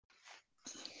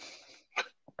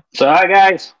So, hi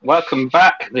guys, welcome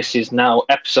back. This is now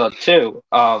episode two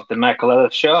of the Michael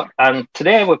Ellis Show, and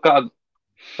today we've got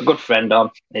a good friend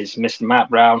on. Is Mr. Matt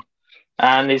Browne,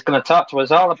 and he's going to talk to us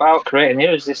all about creating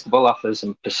irresistible offers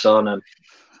and persona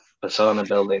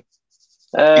building.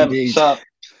 Indeed. So,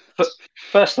 f-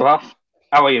 first of all,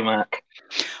 how are you, Mark?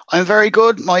 I'm very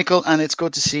good, Michael, and it's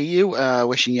good to see you.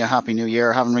 Wishing you a happy new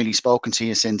year. I haven't really spoken to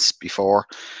you since before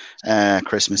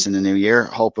Christmas and the new year.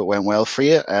 Hope it went well for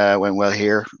you. Went well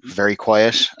here. Very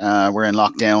quiet. We're in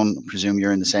lockdown. I presume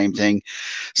you're in the same thing.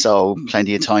 So,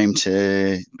 plenty of time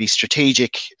to be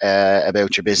strategic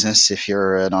about your business if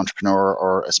you're an entrepreneur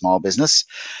or a small business.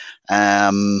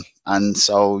 And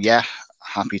so, yeah,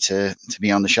 happy to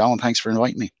be on the show, and thanks for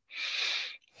inviting me.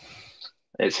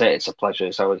 It's a pleasure.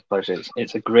 It's always a pleasure.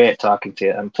 It's a great talking to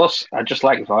you, and plus, I just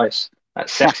like your voice. That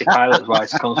sexy pilot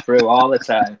voice comes through all the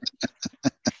time.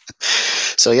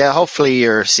 So yeah, hopefully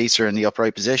your seats are in the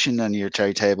upright position and your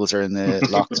tray tables are in the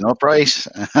locked and upright,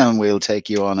 and we'll take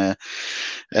you on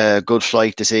a good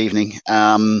flight this evening.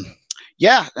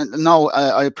 Yeah, no,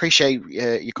 I appreciate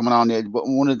you coming on.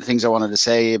 One of the things I wanted to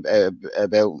say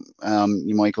about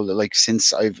you, Michael, like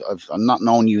since I've not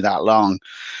known you that long,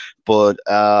 but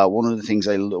one of the things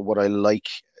what I like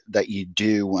that you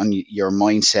do and your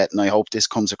mindset, and I hope this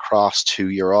comes across to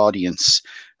your audience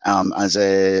as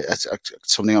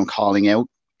something I'm calling out,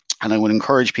 and I would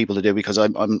encourage people to do because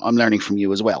I'm learning from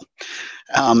you as well.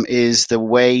 Is the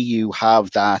way you have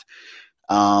that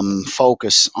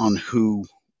focus on who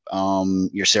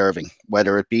you're serving,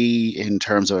 whether it be in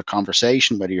terms of a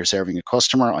conversation, whether you're serving a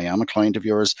customer, I am a client of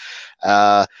yours,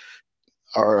 uh,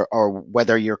 or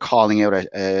whether you're calling out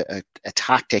a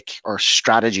tactic or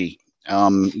strategy.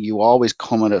 You always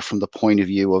come at it from the point of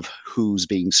view of who's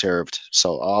being served.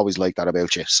 So I always like that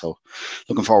about you. So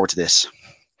looking forward to this.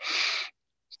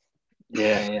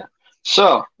 Yeah, yeah.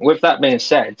 So, with that being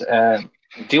said,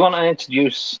 do you want to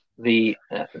introduce the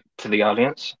to the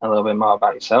audience a little bit more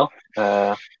about yourself,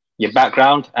 your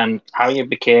background, and how you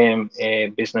became a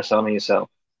business owner yourself?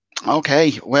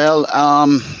 Okay, well,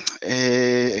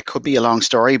 it could be a long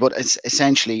story, but it's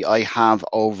essentially I have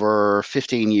over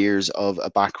 15 years of a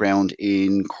background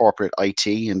in corporate IT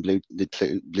and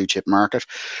the blue chip market.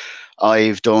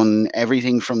 I've done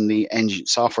everything from the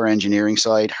software engineering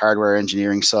side, hardware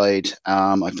engineering side.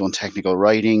 I've done technical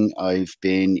writing. I've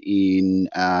been in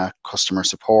customer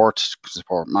support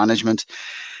management.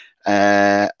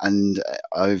 And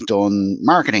I've done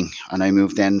marketing, and I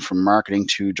moved then from marketing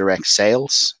to direct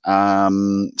sales.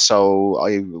 So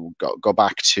I go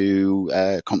back to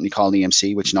a company called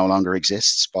EMC, which no longer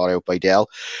exists, bought out by Dell.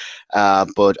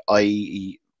 But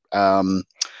um,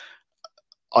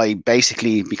 I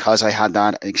basically, because I had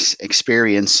that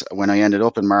experience when I ended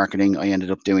up in marketing, I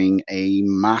ended up doing a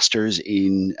master's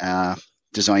in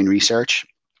design research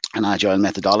and agile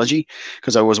methodology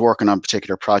because I was working on a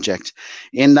particular project.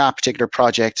 In that particular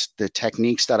project, the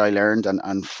techniques that I learned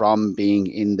and from being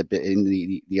in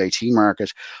the IT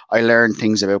market, I learned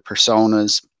things about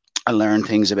personas. I learned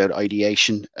things about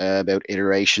ideation, about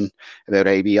iteration, about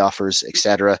A/B offers,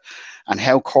 etc., and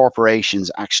how corporations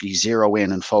actually zero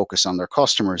in and focus on their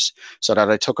customers. So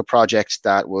that I took a project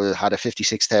that had a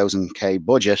 56,000K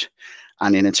budget,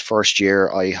 and in its first year,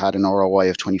 I had an ROI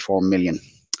of 24 million.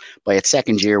 By its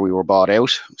second year, we were bought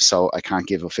out, so I can't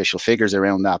give official figures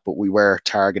around that, but we were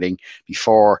targeting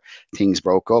before things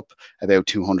broke up about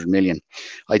 200 million.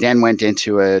 I then went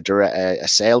into a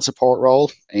sales support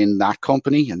role in that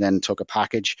company, and then took a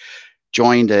package,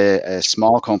 joined a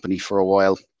small company for a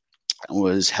while,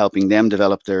 was helping them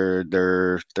develop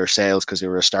their sales because they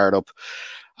were a startup.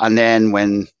 And then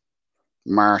when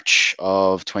March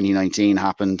of 2019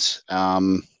 happened,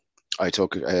 I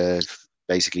took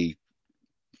basically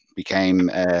became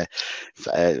one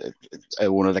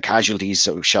of the casualties,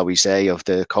 so shall we say, of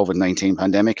the COVID-19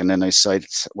 pandemic. And then I decided,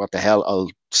 what the hell, I'll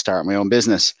start my own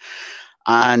business.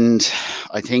 And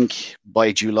I think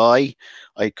by July,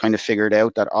 I kind of figured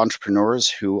out that entrepreneurs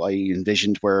who I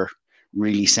envisioned were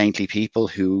really saintly people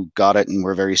who got it and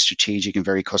were very strategic and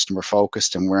very customer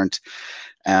focused and weren't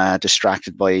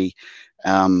distracted by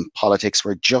politics,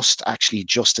 were just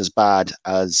as bad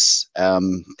as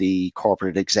the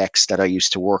corporate execs that I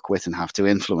used to work with and have to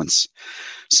influence.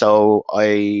 So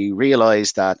I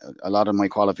realized that a lot of my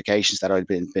qualifications that I'd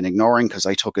been ignoring because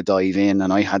I took a dive in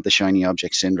and I had the shiny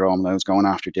object syndrome and I was going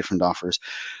after different offers.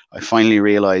 I finally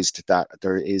realized that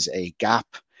there is a gap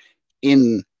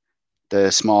in the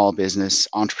small business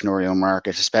entrepreneurial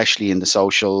market, especially in the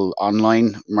social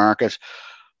online market,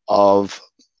 of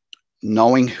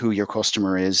knowing who your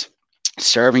customer is,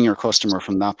 serving your customer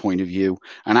from that point of view,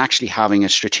 and actually having a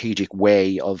strategic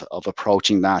way of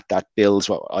approaching that builds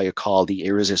what I call the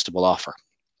irresistible offer.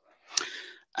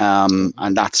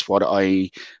 And that's what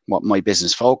my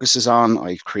business focuses on.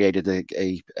 I've created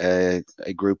a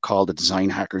group called the Design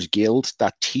Hackers Guild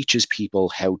that teaches people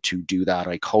how to do that.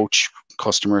 I coach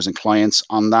customers and clients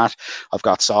on that. I've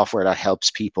got software that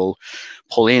helps people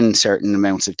pull in certain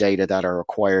amounts of data that are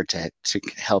required to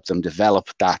help them develop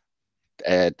that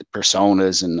the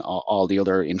personas and all the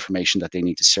other information that they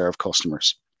need to serve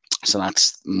customers. So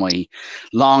that's my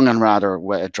long and rather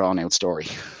drawn out story.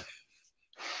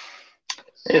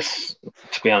 It's,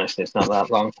 to be honest, it's not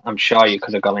that long. I'm sure you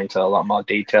could have gone into a lot more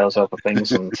details over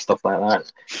things and stuff like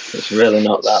that. It's really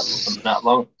not that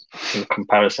long in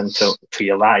comparison to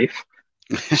your life.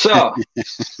 So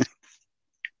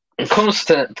it comes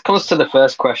to the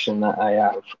first question that I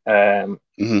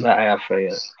have for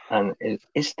you, and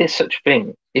is there such a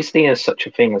thing? Is there such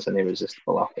a thing as an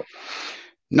irresistible offer?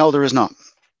 No, there is not.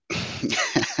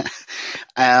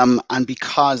 And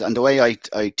the way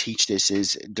I teach this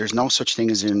is there's no such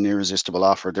thing as an irresistible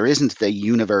offer. There isn't the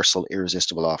universal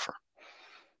irresistible offer.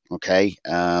 Okay.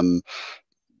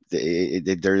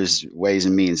 There's ways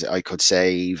and means. I could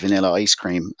say vanilla ice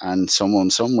cream, and someone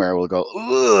somewhere will go,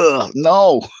 ugh,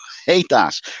 no, hate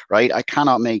that, right? I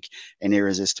cannot make an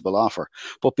irresistible offer.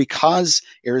 But because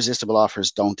irresistible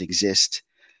offers don't exist,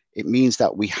 it means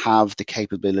that we have the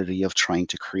capability of trying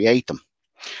to create them.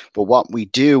 But what we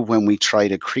do when we try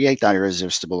to create that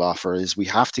irresistible offer is we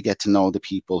have to get to know the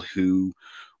people who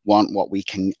want what we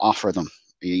can offer them.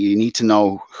 You need to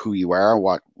know who you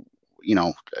are, you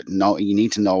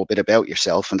need to know a bit about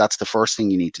yourself. And that's the first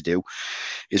thing you need to do,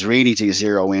 is really to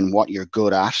zero in what you're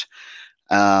good at,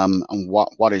 and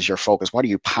what is your focus. What are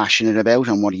you passionate about,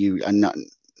 and what are you, and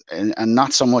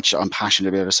not so much I'm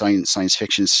passionate about a science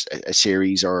fiction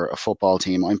series or a football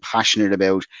team. I'm passionate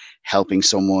about helping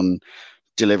someone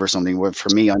deliver something. Where for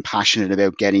me, I'm passionate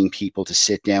about getting people to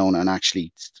sit down and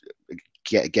actually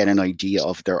get an idea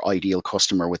of their ideal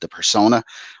customer with the persona,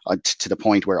 to the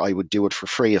point where I would do it for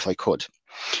free if I could.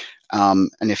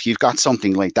 And if you've got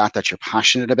something like that you're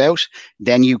passionate about,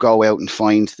 then you go out and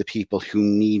find the people who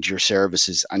need your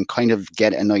services and kind of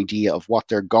get an idea of what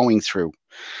they're going through.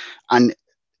 And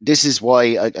this is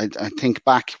why I think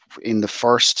back in the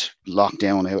first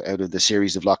lockdown, out of the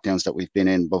series of lockdowns that we've been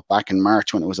in, but back in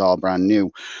March when it was all brand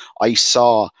new, I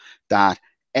saw that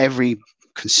every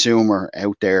consumer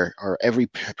out there, or every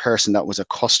person that was a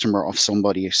customer of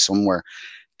somebody somewhere,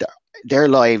 their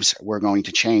lives were going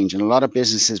to change. And a lot of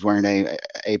businesses weren't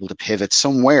able to pivot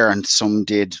somewhere, and some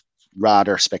did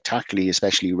rather spectacularly,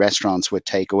 especially restaurants with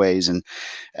takeaways and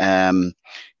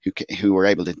who were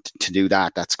able to do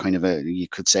that. That's kind of you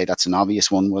could say that's an obvious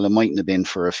one. Well, it mightn't have been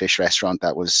for a fish restaurant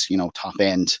that was, top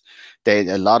end.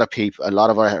 A lot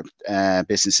of our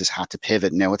businesses had to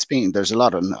pivot. Now there's a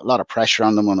lot of pressure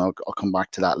on them, and I'll come back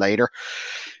to that later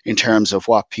in terms of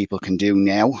what people can do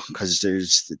now, because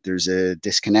there's a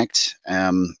disconnect,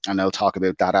 and I'll talk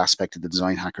about that aspect of the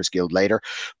Design Hackers Guild later.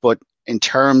 But in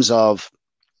terms of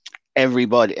every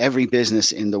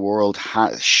business in the world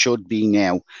should be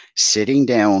now sitting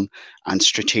down and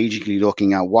strategically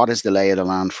looking at what is the lay of the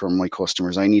land for my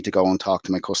customers. I need to go and talk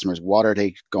to my customers. What are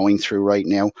they going through right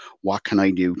now? What can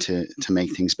I do to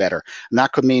make things better? And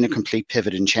that could mean a complete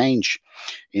pivot and change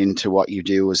into what you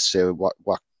do, as to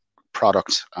what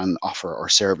product and offer or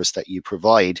service that you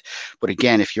provide. But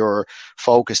again, if you're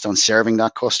focused on serving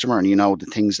that customer, and you know the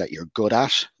things that you're good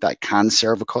at that can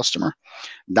serve a customer,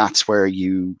 that's where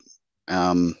you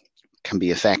can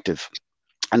be effective,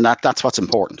 and that's what's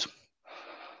important.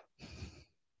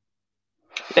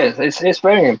 Yeah, it's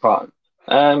very important.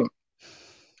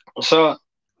 So,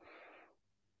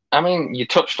 I mean, you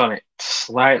touched on it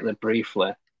slightly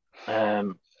briefly,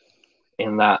 in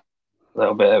that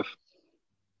little bit of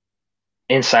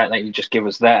insight that you just give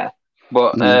us there.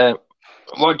 But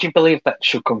what do you believe that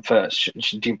should come first?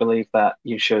 Do you believe that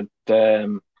you should?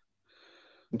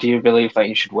 Do you believe that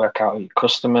you should work out who your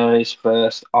customer is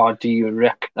first, or do you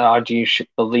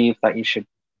believe that you should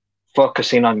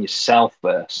focus in on yourself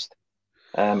first,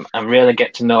 and really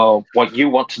get to know what you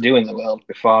want to do in the world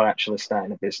before actually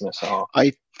starting a business? Or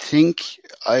I think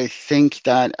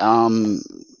that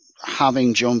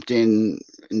having jumped in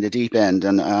the deep end,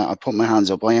 and I put my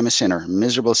hands up. I am a sinner,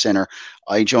 miserable sinner.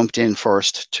 I jumped in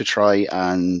first to try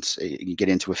and get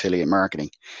into affiliate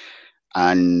marketing,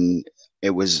 and it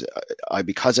was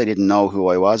because I didn't know who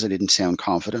I was. I didn't sound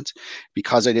confident.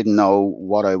 Because I didn't know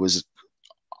what I was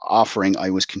offering,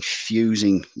 I was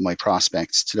confusing my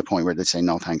prospects to the point where they'd say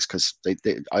no thanks, because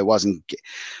I wasn't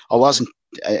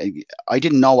I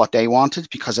didn't know what they wanted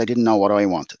because I didn't know what I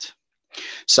wanted.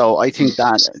 So I think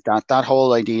that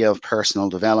whole idea of personal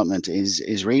development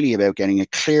is really about getting a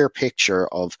clear picture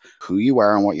of who you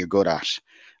are and what you're good at,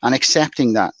 and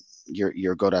accepting that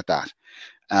you're good at that.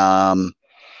 Um,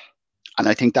 and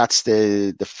I think that's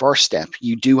the first step.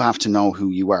 You do have to know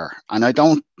who you are, and I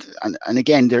don't. And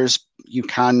again, you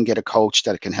can get a coach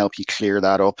that can help you clear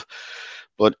that up,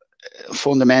 but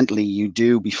fundamentally, you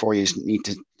do before you need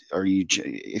to, or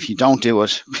if you don't do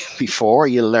it before,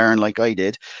 you learn like I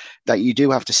did, that you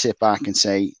do have to sit back and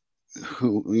say,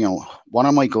 what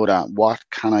am I good at? What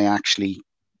can I actually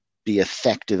be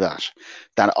effective at?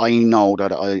 That I know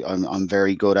that I'm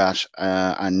very good at,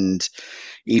 and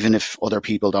even if other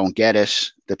people don't get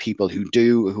it, the people who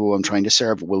do, who I'm trying to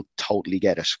serve, will totally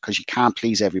get it, because you can't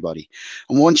please everybody.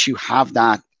 And once you have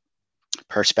that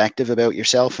perspective about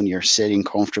yourself and you're sitting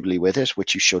comfortably with it,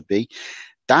 which you should be,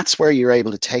 that's where you're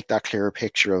able to take that clearer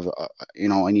picture of,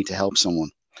 I need to help someone.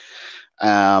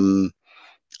 And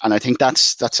I think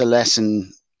that's a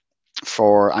lesson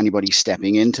for anybody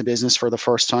stepping into business for the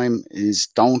first time, is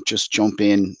don't just jump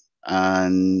in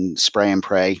and spray and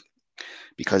pray,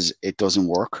 because it doesn't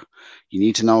work. You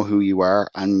need to know who you are.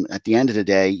 And at the end of the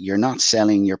day, you're not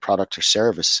selling your product or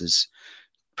services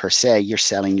per se, you're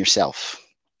selling yourself.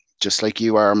 Just like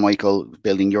you are, Michael,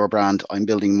 building your brand, I'm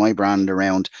building my brand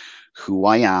around who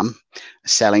I am,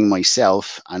 selling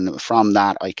myself. And from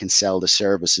that, I can sell the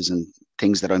services and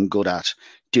things that I'm good at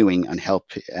doing and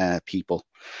help people.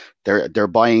 They're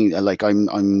buying, like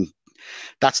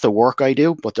that's the work I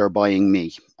do, but they're buying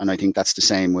me. And I think that's the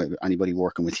same with anybody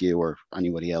working with you or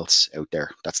anybody else out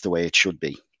there. That's the way it should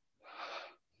be.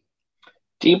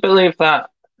 Do you believe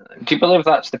that? Do you believe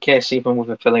that's the case even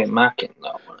with affiliate marketing,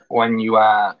 though? When you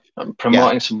are Yeah.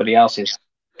 promoting somebody else's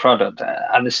product,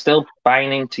 are they still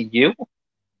buying into you?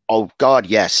 Oh God,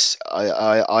 yes.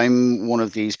 I'm one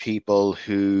of these people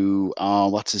who,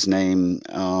 what's his name?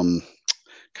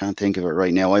 Can't think of it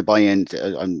right now. I buy in.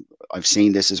 I've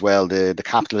seen this as well. The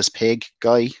capitalist pig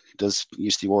guy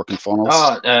used to work in funnels.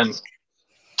 Oh,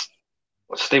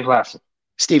 Steve Larson.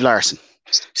 Steve Larson.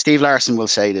 Steve Larson will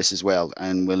say this as well,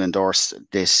 and will endorse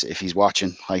this if he's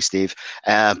watching. Hi, Steve.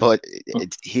 But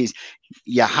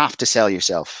you have to sell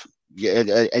yourself.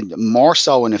 More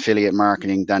so in affiliate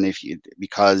marketing than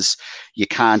because you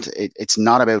can't. It's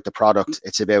not about the product.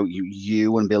 It's about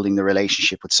you and building the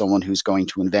relationship with someone who's going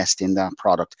to invest in that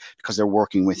product because they're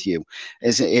working with you.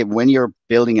 When you're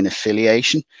building an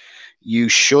affiliation, you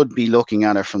should be looking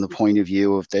at it from the point of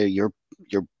view of you're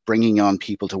bringing on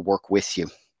people to work with you,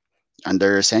 and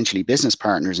they're essentially business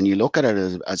partners, and you look at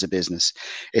it as a business.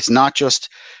 It's not just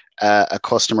a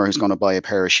customer who's going to buy a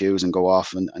pair of shoes and go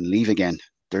off and leave again.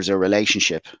 There's a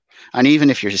relationship. And even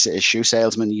if you're a shoe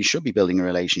salesman, you should be building a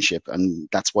relationship. And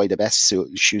that's why the best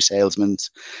shoe salesmen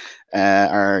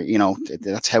are,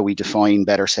 that's how we define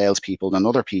better salespeople than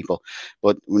other people.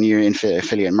 But when you're in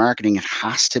affiliate marketing, it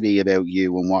has to be about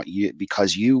you and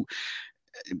because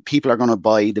people are going to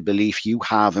buy the belief you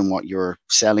have in what you're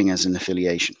selling as an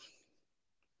affiliation.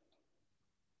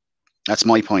 That's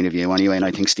my point of view anyway, and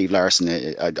I think Steve Larson,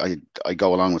 I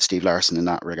go along with Steve Larson in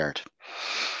that regard.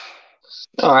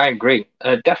 No, I agree.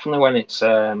 Definitely when it's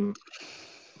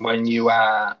when you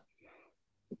are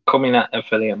coming at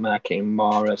affiliate marketing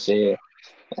more as a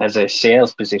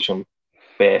sales position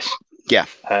based Yeah.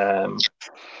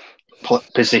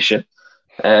 Position,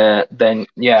 then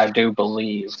yeah, I do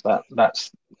believe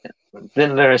that's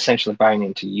then they're essentially buying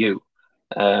into you,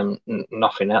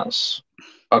 nothing else.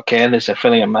 Okay, there's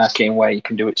affiliate marketing where you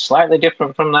can do it slightly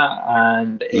different from that,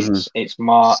 and it's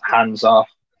more hands off.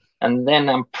 And then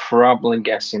I'm probably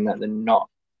guessing that they're not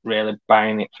really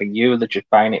buying it for you; they're just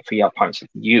buying it for your points of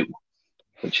view,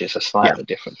 which is a slightly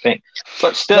different thing.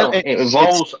 But still, Well, it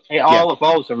evolves. It all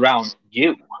evolves around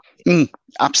you.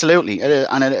 Absolutely,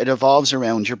 and it evolves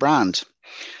around your brand.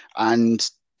 And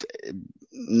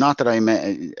not that I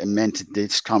meant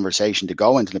this conversation to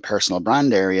go into the personal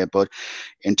brand area, but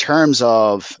in terms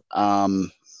of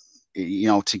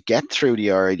to get through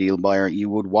the ideal buyer, you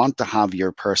would want to have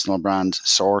your personal brand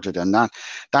sorted, and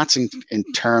that's in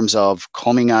terms of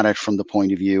coming at it from the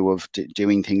point of view of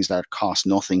doing things that cost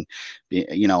nothing,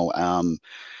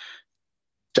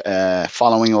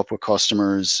 following up with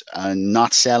customers and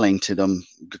not selling to them,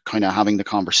 kind of having the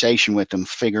conversation with them,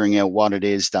 figuring out what it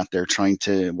is that they're trying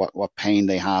to, what pain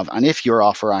they have, and if your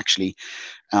offer actually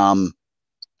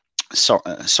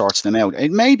sorts them out.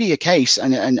 It may be a case,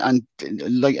 and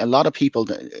like a lot of people,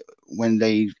 when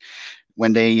I'm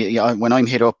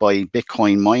hit up by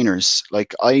Bitcoin miners,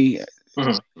 like I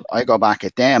go back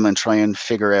at them and try and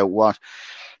figure out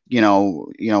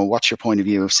what's your point of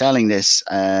view of selling this?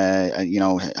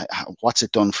 What's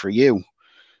it done for you?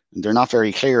 They're not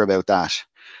very clear about that.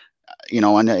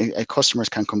 And customers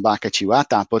can come back at you at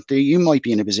that, but you might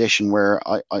be in a position where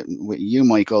you,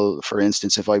 Michael, for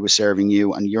instance, if I was serving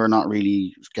you and you're not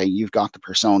really, okay, you've got the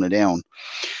persona down,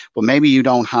 but maybe you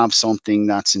don't have something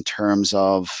that's in terms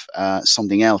of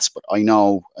something else. But I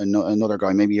know another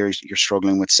guy, maybe you're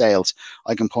struggling with sales.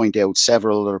 I can point out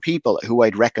several other people who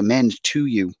I'd recommend to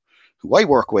you, who I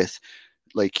work with,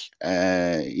 like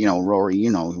Rory,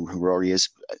 who Rory is,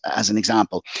 as an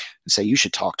example. Say you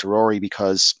should talk to Rory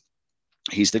because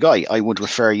he's the guy. I would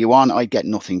refer you on. I get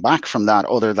nothing back from that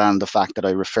other than the fact that I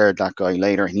referred that guy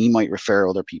later, and he might refer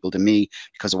other people to me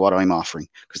because of what I'm offering,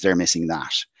 because they're missing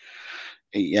that.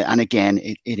 And again,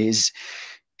 it's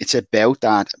about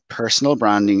that personal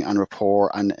branding and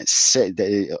rapport, and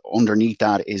underneath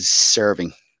that is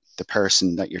serving the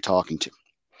person that you're talking to.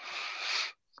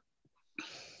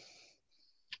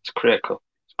 It's critical.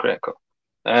 It's critical.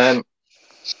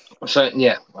 So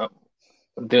yeah,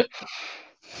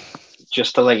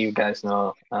 just to let you guys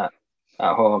know at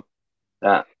home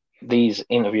that these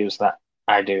interviews that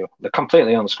I do, they're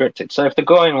completely unscripted. So if they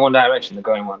go in one direction, they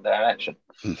go in one direction.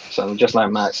 So just like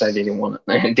Mark said, he didn't want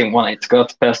it to go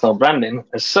to personal branding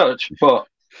as such, but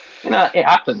it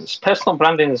happens. Personal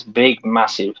branding is big,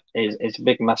 massive. It's a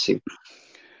big, massive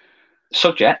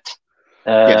subject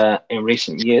in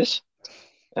recent years,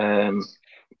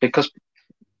 because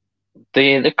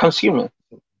the consumer,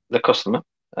 the customer,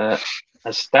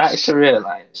 has started to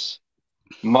realize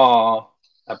more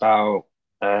about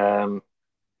that.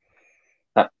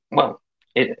 Well,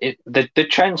 the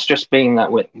trend's just being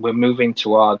that we're moving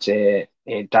towards a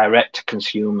direct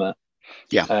consumer,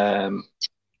 a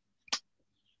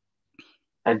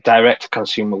direct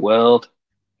consumer world.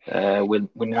 We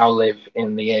now live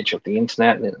in the age of the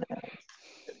internet.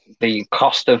 The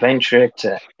cost of entry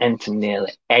to enter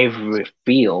nearly every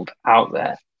field out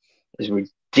there is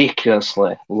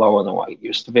ridiculously lower than what it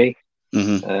used to be.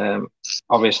 Mm-hmm.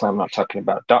 Obviously, I'm not talking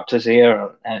about doctors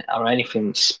here or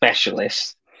anything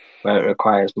specialist where it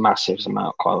requires massive amount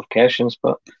of qualifications.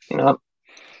 But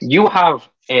you have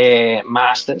a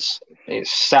master's.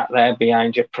 It's sat there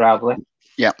behind you proudly.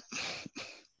 Yeah.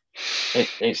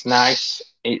 It's nice.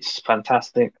 It's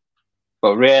fantastic.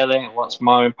 But really, what's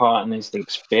more important is the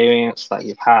experience that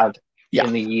you've had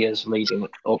in the years leading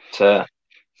up to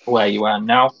where you are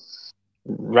now,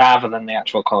 rather than the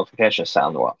actual qualification set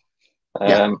on the wall.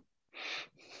 And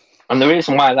the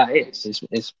reason why that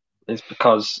is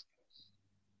because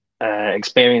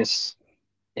experience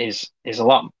is a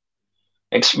lot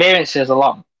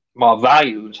more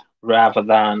valued rather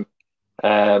than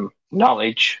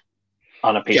knowledge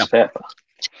on a piece of paper.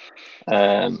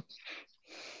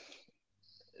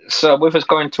 So with us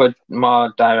going to a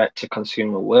more direct to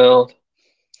consumer world,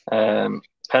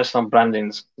 personal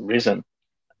branding's risen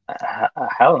a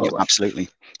hell of a lot. Absolutely.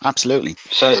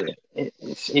 So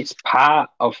it's part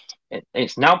of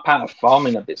it's now part of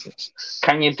forming a business.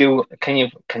 Can you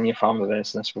form a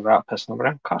business without personal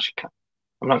brand? Of course you can.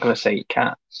 I'm not going to say you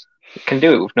can't. You can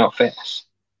do it with no face.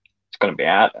 It's going to be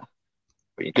harder,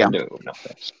 but you can do it with no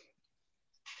face.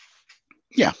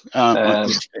 Yeah.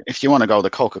 If you want to go the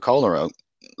Coca-Cola route,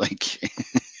 like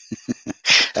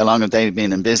how long have they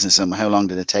been in business and how long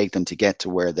did it take them to get to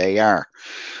where they are?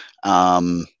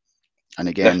 And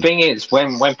again, the thing is,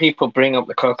 when people bring up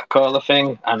the Coca-Cola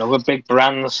thing and other big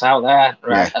brands out there,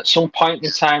 right? At some point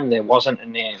in time, there wasn't a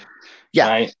name,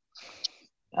 right?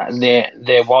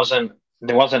 There wasn't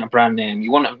a brand name.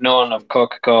 You wouldn't have known of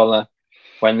Coca-Cola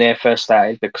when they first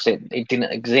started because it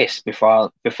didn't exist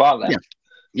before then.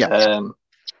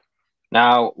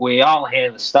 Now we all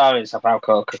hear the stories of how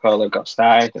Coca-Cola got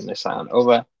started and this and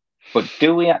other, but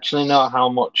do we actually know how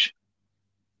much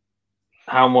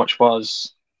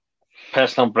was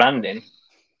personal branding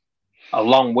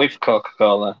along with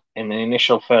Coca-Cola in the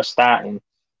initial first starting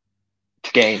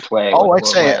to get into where?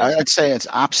 I'd say it's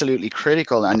absolutely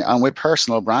critical, and with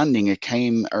personal branding, it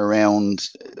came around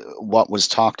what was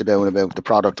talked about the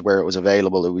product where it was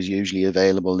available. It was usually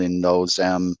available in those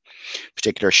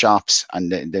particular shops,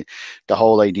 and the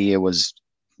whole idea was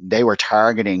they were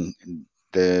targeting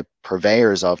the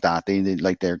purveyors of that. They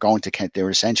were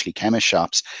essentially chemist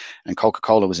shops, and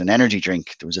Coca-Cola was an energy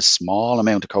drink. There was a small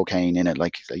amount of cocaine in it,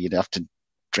 like you'd have to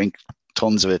drink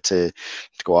tons of it to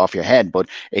go off your head, but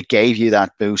it gave you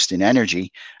that boost in energy,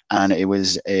 and it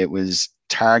was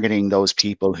targeting those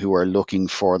people who are looking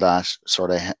for that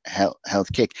sort of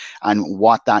health kick. And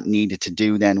what that needed to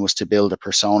do then was to build a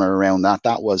persona around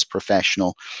that was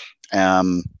professional,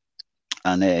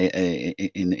 And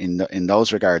in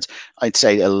those regards, I'd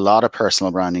say a lot of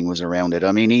personal branding was around it.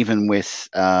 I mean, even with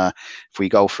if we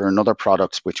go for another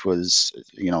product, which was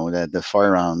the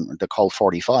firearm, the Colt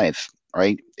 45.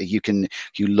 Right, you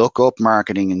look up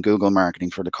marketing and Google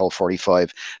marketing for the Colt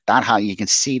 45. That how you can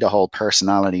see the whole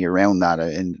personality around that,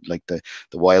 in like the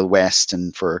Wild West,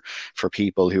 and for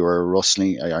people who are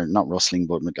rustling, or not rustling,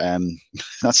 but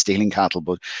not stealing cattle,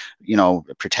 but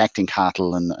protecting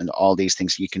cattle, and all these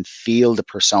things. You can feel the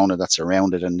persona that's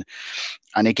around it, and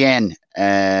again,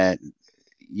 there's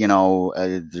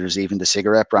even the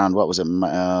cigarette brand. What was it?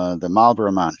 The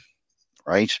Marlboro Man,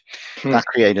 right? That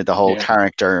created the whole Yeah.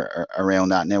 character around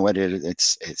that. Now, whether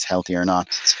it's healthy or not,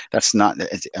 that's not.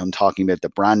 I'm talking about the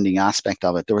branding aspect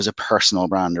of it. There was a personal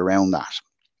brand around that.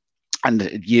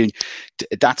 And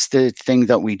that's the thing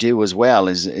that we do as well,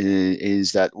 is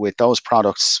that with those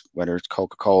products, whether it's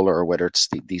Coca-Cola or whether it's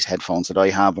these headphones that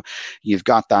I have, you've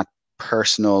got that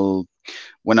personal.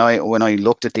 When I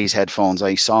looked at these headphones,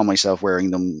 I saw myself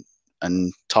wearing them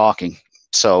and talking.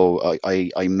 So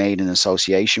I made an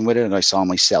association with it, and I saw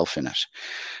myself in it.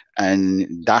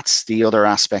 And that's the other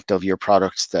aspect of your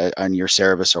product and your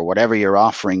service, or whatever you're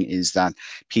offering, is that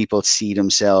people see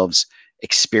themselves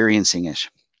experiencing it.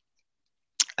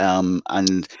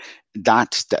 And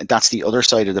that's the other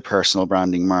side of the personal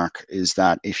branding, Mark, is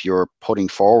that if you're putting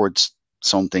forward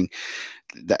something,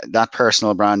 that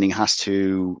personal branding has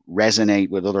to resonate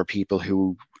with other people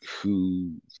who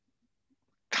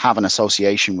have an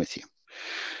association with you,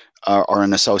 or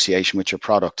an association with your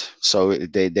product. So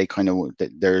they kind of,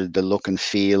 the look and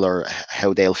feel, or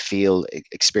how they'll feel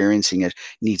experiencing it,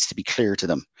 needs to be clear to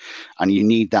them. And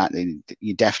you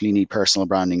definitely need personal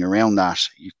branding around that,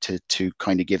 to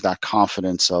kind of give that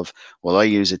confidence of, well, I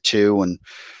use it too. And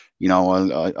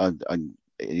I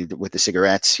with the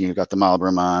cigarettes, you've got the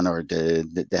Marlboro Man, or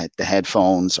the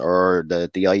headphones, or the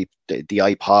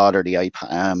iPod, or the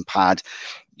iPad.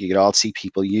 You could all see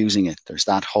people using it. There's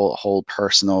that whole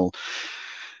personal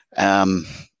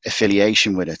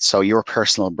affiliation with it. So your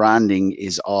personal branding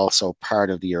is also part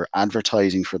of your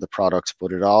advertising for the product,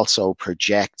 but it also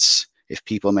projects. If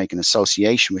people make an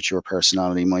association with your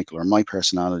personality, Michael, or my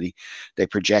personality, they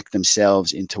project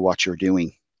themselves into what you're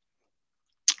doing,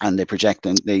 and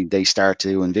they start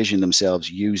to envision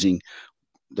themselves using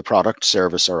the product,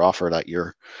 service, or offer that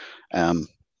you're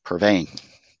purveying.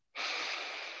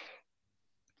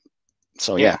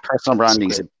 So yeah, personal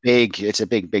branding is a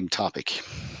big topic.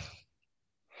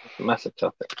 Massive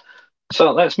topic.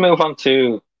 So let's move on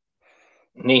to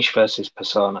niche versus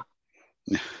persona.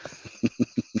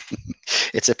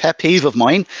 It's a pet peeve of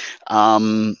mine,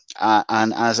 and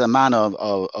as a man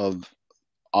of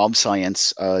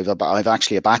science, I've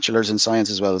actually a bachelor's in science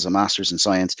as well as a master's in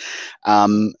science.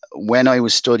 When I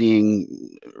was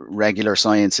studying regular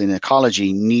science in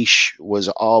ecology, niche was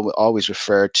always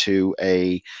referred to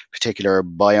a particular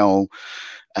biome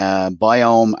and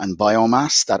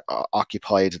biomass that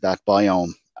occupied that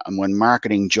biome. And when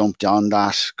marketing jumped on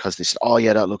that, because they said, "Oh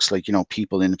yeah, that looks like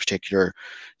people in a particular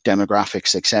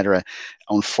demographics, etc."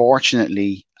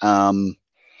 Unfortunately,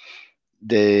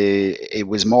 it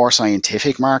was more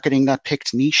scientific marketing that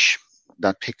picked niche,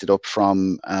 that picked it up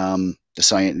from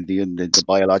the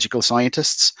biological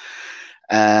scientists,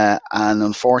 and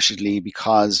unfortunately,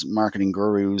 because marketing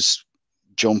gurus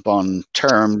jump on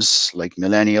terms like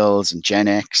millennials and Gen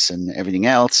X and everything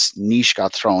else, niche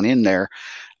got thrown in there.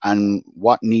 And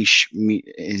what niche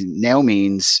now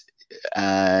means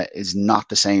is not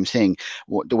the same thing.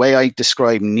 The way I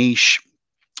describe niche,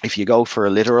 if you go for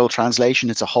a literal translation,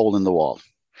 it's a hole in the wall.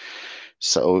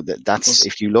 So that's,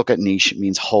 if you look at niche, it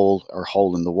means hole, or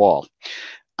hole in the wall.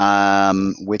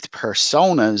 With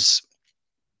personas,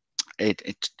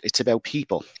 it's about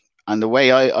people. And the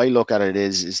way I look at it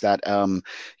is that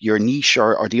your niche,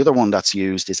 or the other one that's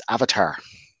used, is avatar.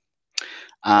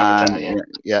 And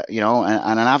yeah,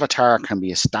 and an avatar can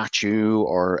be a statue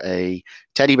or a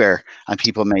teddy bear, and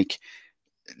people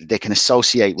they can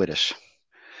associate with it.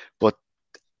 But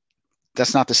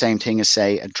that's not the same thing as,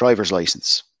 say, a driver's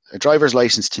license. A driver's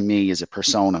license to me is a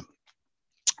persona,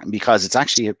 because it's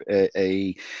actually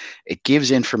it gives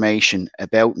information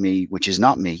about me, which is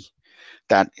not me,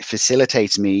 that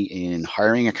facilitates me in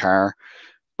hiring a car,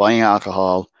 buying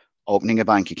alcohol, opening a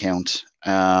bank account,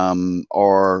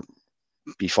 or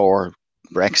before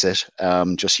Brexit,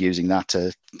 just using that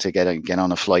to get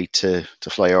on a flight to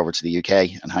fly over to the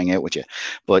UK and hang out with you.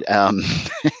 But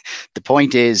the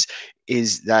point is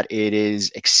that it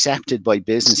is accepted by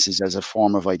businesses as a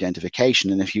form of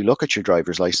identification. And if you look at your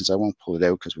driver's license, I won't pull it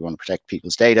out because we want to protect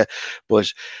people's data,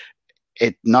 but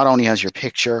it not only has your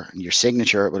picture and your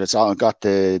signature, but it's all got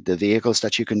the vehicles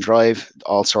that you can drive,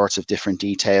 all sorts of different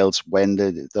details, when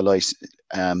the lights,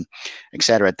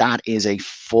 etc. That is a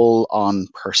full on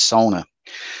persona.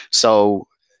 So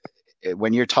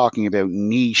when you're talking about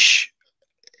niche,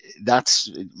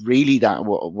 that's really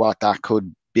what that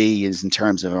could be, is in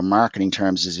terms of our marketing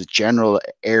terms, is general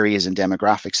areas and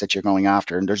demographics that you're going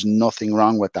after, and there's nothing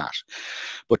wrong with that.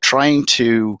 But trying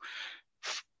to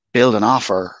build an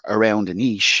offer around a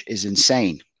niche is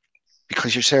insane,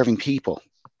 because you're serving people,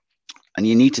 and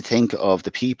you need to think of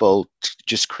the people to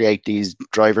just create these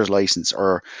driver's license,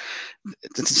 or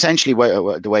that's essentially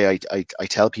the way I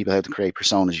tell people how to create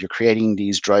personas. You're creating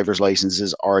these driver's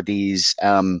licenses, or these,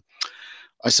 I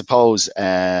suppose,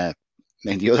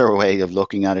 and the other way of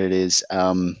looking at it is,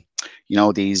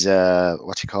 these,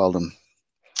 what do you call them?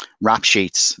 Rap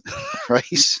sheets, right?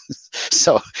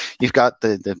 So you've got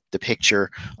the picture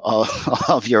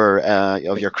of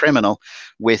your criminal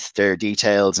with their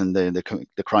details and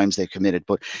the crimes they've committed.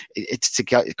 But it's to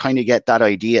kind of get that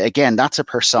idea. Again, that's a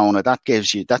persona.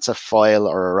 That's a file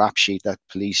or a rap sheet that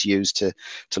police use to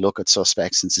look at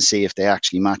suspects and to see if they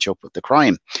actually match up with the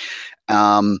crime.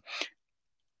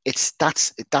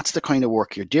 That's the kind of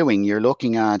work you're doing. You're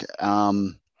looking at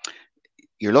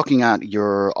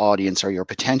your audience, or your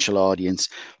potential audience,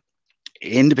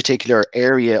 in the particular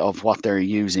area of what they're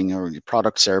using, or the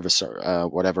product, service, or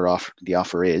whatever the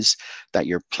offer is that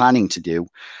you're planning to do.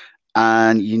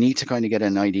 And you need to kind of get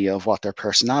an idea of what their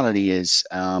personality is.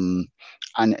 And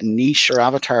niche or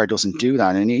avatar doesn't do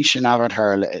that. A niche and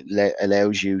avatar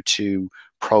allows you to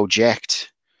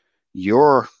project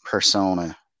your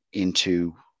persona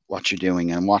into what you're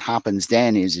doing. And what happens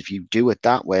then is, if you do it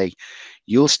that way,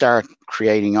 you'll start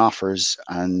creating offers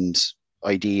and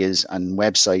ideas and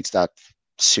websites that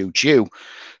suit you.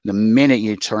 The minute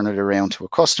you turn it around to a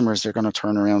customers, they're going to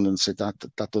turn around and say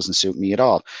that doesn't suit me at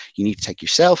all. You need to take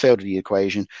yourself out of the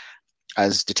equation,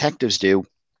 as detectives do,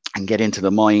 and get into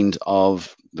the mind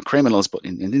of the criminals, but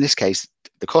in this case,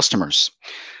 the customers,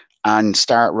 and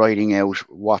start writing out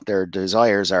what their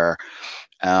desires are,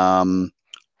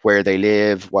 where they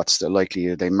live, what's the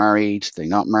likelihood they married, they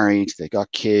not married, they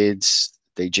got kids,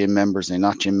 they gym members, they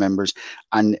not gym members,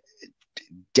 and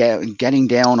getting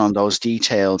down on those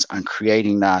details and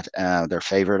creating that, their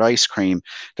favorite ice cream,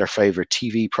 their favorite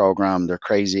TV program. They're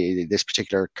crazy. This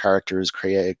particular character is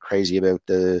crazy about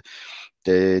the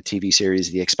TV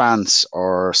series The Expanse,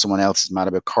 or someone else is mad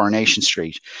about Coronation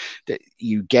Street. That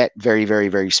you get very, very,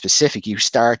 very specific. You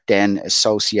start then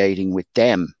associating with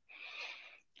them.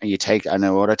 And I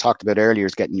know what I talked about earlier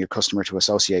is getting your customer to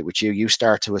associate with you. You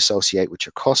start to associate with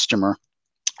your customer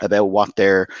about what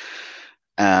their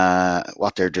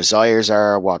desires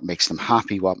are, what makes them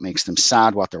happy, what makes them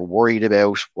sad, what they're worried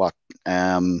about, what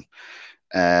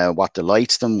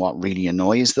delights them, what really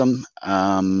annoys them,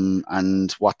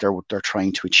 and what they're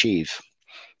trying to achieve.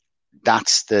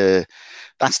 That's the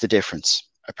difference.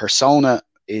 A persona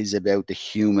is about the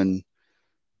human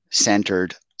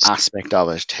centered aspect of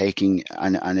it,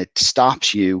 and it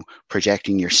stops you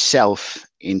projecting yourself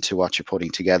into what you're putting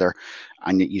together,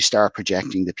 and you start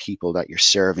projecting the people that you're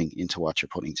serving into what you're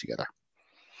putting together.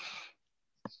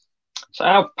 So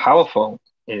how powerful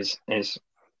is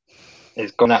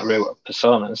going that route of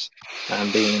personas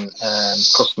and being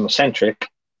customer centric,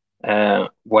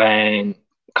 when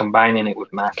combining it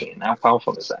with marketing? How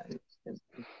powerful is that?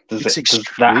 Does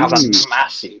that have a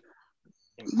massive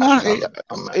impact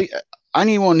on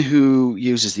anyone who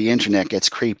uses the internet gets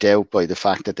creeped out by the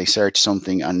fact that they search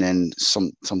something and then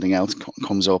something else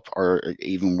comes up, or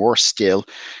even worse still,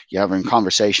 you're having a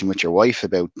conversation with your wife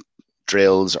about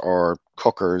drills or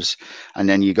cookers, and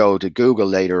then you go to Google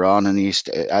later on, and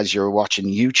as you're watching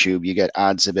YouTube, you get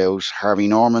ads about Harvey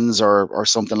Norman's or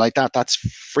something like that. That's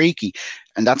freaky,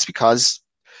 and that's because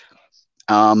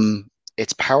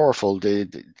it's powerful.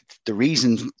 The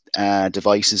reason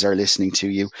devices are listening to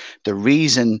you, the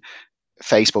reason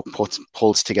Facebook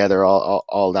pulls together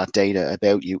all that data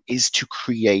about you, is to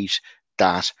create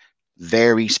that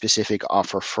very specific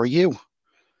offer for you.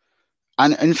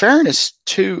 And in fairness,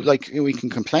 too, like, we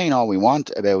can complain all we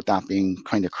want about that being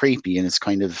kind of creepy, and it's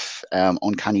kind of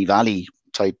uncanny valley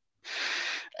type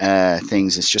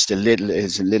things. It's just a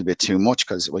little bit too much,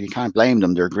 because, well, you can't blame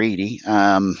them. They're greedy,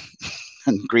 and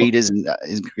greed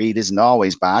isn't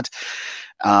always bad.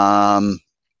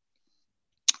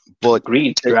 But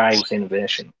greed drives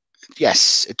innovation.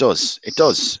 Yes, it does. And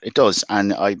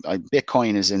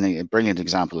Bitcoin is a brilliant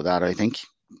example of that. I think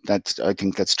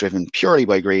that's driven purely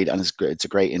by greed, and it's a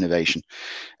great innovation.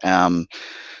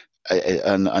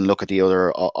 and look at the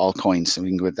other altcoins. And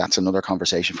we can go, that's another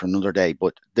conversation for another day.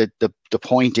 But the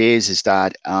point is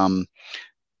that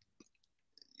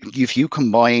if you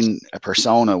combine a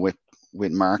persona with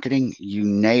marketing, you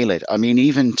nail it. I mean,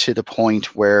 even to the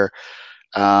point where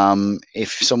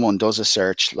if someone does a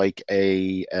search like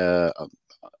a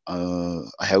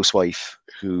housewife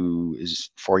who is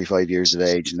 45 years of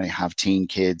age and they have teen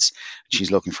kids,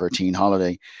 she's looking for a teen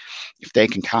holiday, if they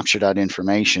can capture that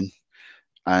information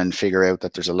and figure out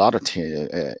that there's a lot of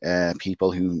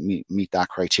people who meet that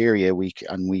criteria, we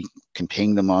can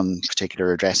ping them on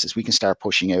particular addresses. We can start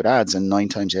pushing out ads, and 9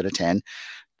 times out of 10,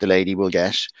 the lady will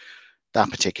get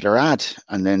that particular ad.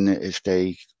 And then if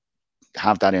they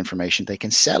have that information, they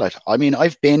can sell it. I mean,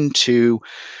 I've been to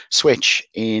Switch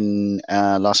in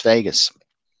Las Vegas,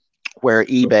 where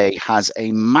eBay has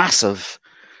a massive,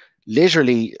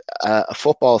 literally a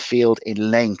football field in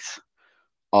length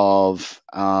of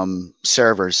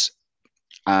servers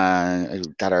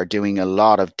that are doing a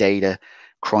lot of data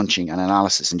crunching and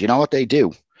analysis. And you know what they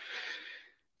do?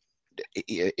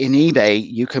 In eBay,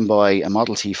 you can buy a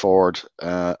Model T Ford,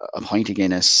 a pint of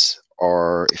Guinness,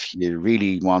 or if you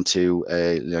really want to,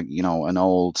 an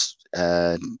old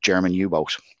German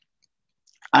U-boat.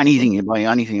 Anything, you buy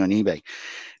anything on eBay.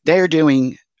 They're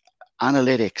doing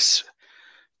analytics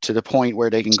to the point where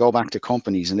they can go back to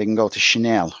companies and they can go to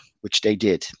Chanel, which they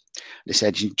did. They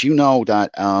said, do you know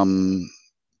that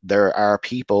there are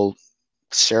people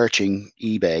searching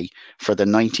eBay for the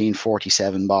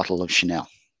 1947 bottle of Chanel?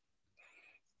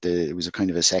 It was a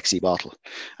kind of a sexy bottle,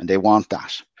 and they want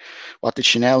that. What did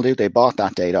Chanel do? They bought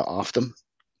that data off them.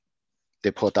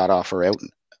 They put that offer out,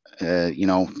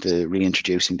 the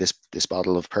reintroducing this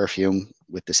bottle of perfume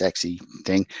with the sexy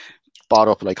thing, bought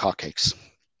up like hotcakes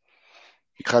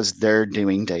because they're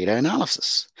doing data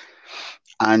analysis.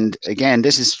 And again,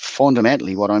 this is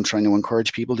fundamentally what I'm trying to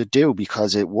encourage people to do,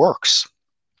 because it works.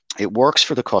 It works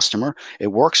for the customer, it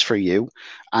works for you,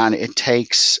 and it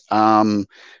takes the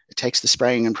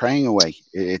spraying and praying away.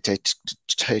 It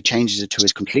changes it to a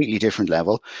completely different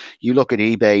level. You look at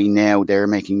eBay now; they're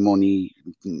making money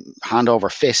hand over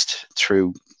fist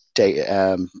through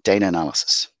data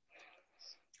analysis.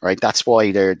 Right? That's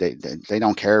why they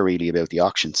don't care really about the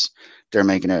auctions. They're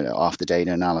making it off the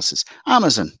data analysis.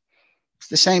 Amazon, it's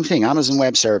the same thing. Amazon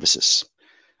Web Services.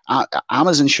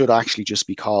 Amazon should actually just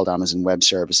be called Amazon Web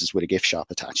Services with a gift shop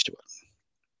attached to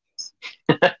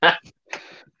it.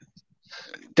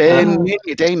 They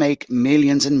make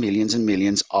millions and millions and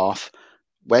millions off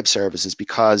web services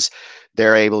because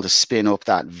they're able to spin up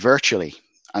that virtually.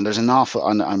 And there's an awful,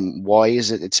 and why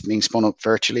is it it's being spun up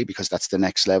virtually? Because that's the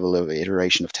next level of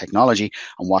iteration of technology.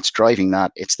 And what's driving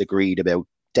that? It's the greed about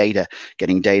data,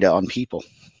 getting data on people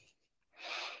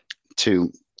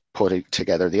to put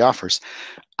together the offers.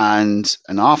 And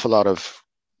an awful lot of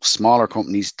smaller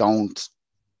companies don't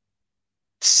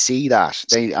see that.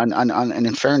 And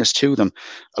in fairness to them,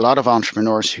 a lot of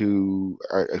entrepreneurs who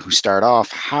start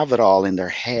off have it all in their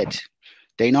head.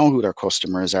 They know who their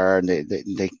customers are, and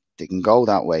they can go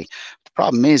that way. The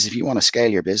problem is, if you want to scale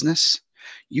your business,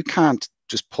 you can't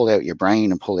just pull out your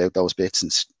brain and pull out those bits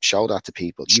and show that to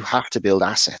people. You have to build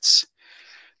assets.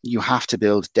 You have to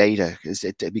build data,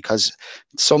 because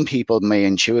some people may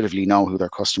intuitively know who their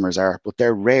customers are, but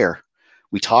they're rare.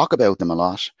 We talk about them a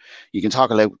lot. You can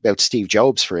talk about Steve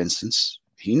Jobs, for instance.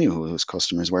 He knew who his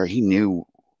customers were. He knew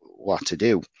what to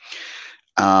do.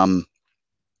 But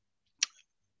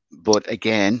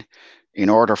again, in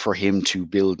order for him to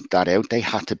build that out, they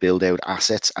had to build out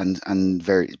assets and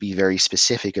be very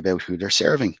specific about who they're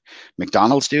serving.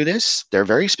 McDonald's do this. They're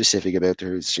very specific about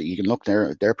so you can look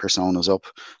their personas up.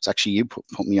 It's actually you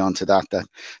put me onto that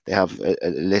they have a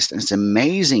list, and it's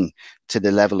amazing to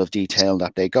the level of detail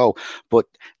that they go. But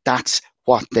that's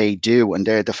what they do, and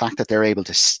the fact that they're able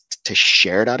to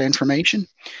share that information.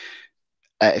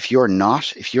 If you're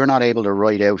not able to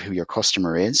write out who your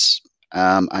customer is,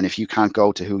 and if you can't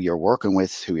go to who you're working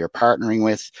with, who you're partnering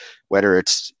with, whether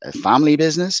it's a family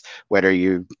business, whether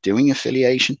you're doing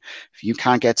affiliation, if you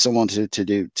can't get someone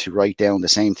to write down the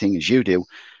same thing as you do,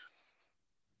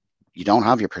 you don't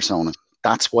have your persona.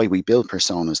 That's why we build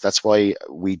personas. That's why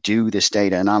we do this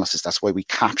data analysis. That's why we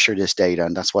capture this data,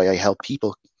 and that's why I help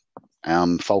people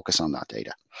focus on that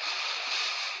data.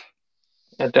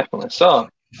 Yeah, definitely. So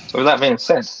with that being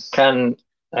said, can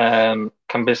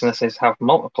businesses have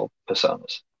multiple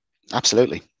personas?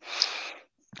 Absolutely.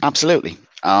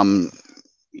 An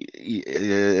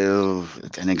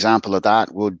example of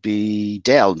that would be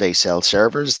Dell. They sell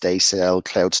servers, they sell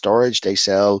cloud storage, they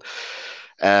sell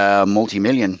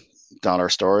multi-million-dollar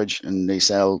storage, and they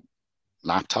sell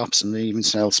laptops, and they even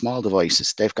sell small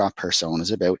devices. They've got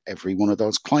personas about every one of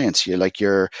those clients. You like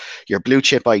your blue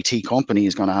chip IT company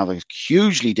is going to have a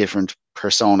hugely different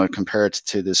persona compared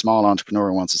to the small entrepreneur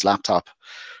who wants his laptop,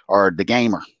 or the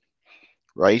gamer,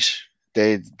 right?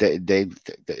 The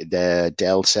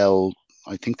Dell sell.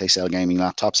 I think they sell gaming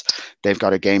laptops. They've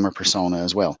got a gamer persona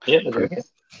as well. Yeah, they do, yeah.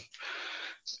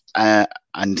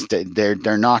 And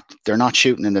they're not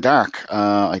shooting in the dark.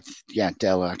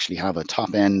 Dell actually have a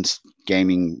top end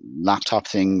gaming laptop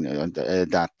thing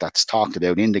that's talked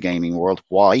about in the gaming world.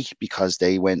 Why? Because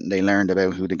they went and they learned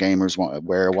about who the gamers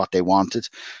were, what they wanted,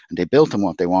 and they built them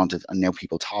what they wanted, and now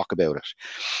people talk about it.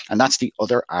 And that's the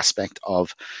other aspect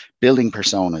of building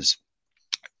personas,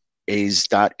 is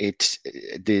that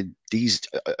these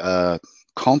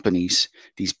companies,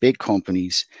 these big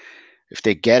companies, if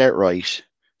they get it right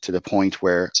to the point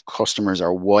where customers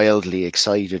are wildly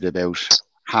excited about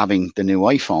having the new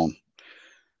iPhone,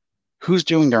 who's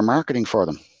doing their marketing for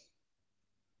them?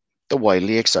 The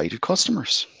wildly excited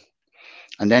customers.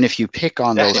 And then if you pick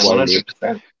on Definitely, those wildly,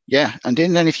 100%. yeah, and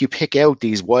then if you pick out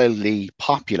these wildly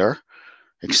popular,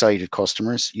 excited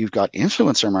customers, you've got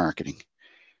influencer marketing.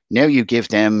 Now you give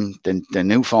them the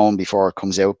new phone before it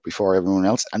comes out, before everyone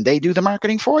else, and they do the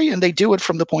marketing for you, and they do it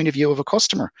from the point of view of a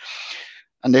customer.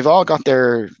 And they've all got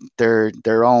their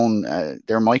own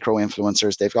their micro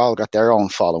influencers. They've all got their own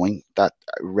following that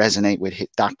resonate with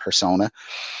that persona.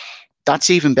 That's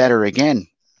even better again,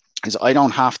 because I don't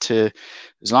have to,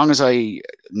 as long as I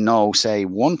know, say,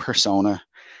 one persona,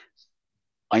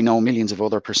 I know millions of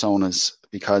other personas,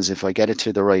 because if I get it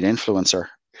to the right influencer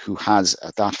who has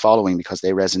that following because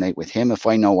they resonate with him, if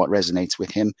I know what resonates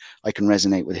with him, I can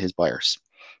resonate with his buyers,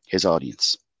 his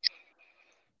audience.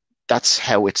 That's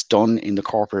how it's done in the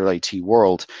corporate IT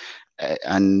world.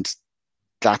 And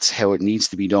that's how it needs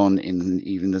to be done in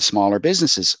even the smaller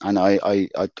businesses. And I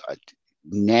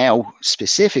now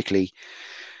specifically,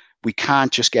 we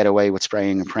can't just get away with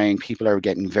spraying and praying. People are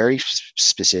getting very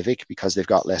specific because they've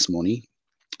got less money,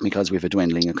 because we have a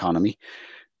dwindling economy.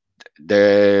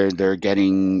 They're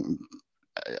getting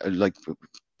like,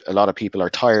 a lot of people are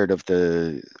tired of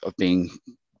being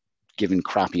given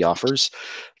crappy offers,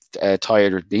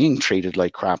 tired of being treated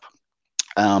like crap,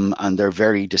 and they're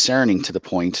very discerning to the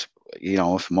point.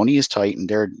 If money is tight and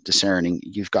they're discerning,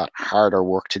 you've got harder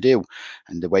work to do.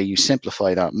 And the way you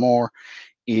simplify that more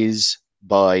is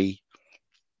by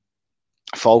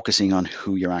focusing on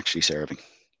who you're actually serving.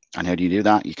 And how do you do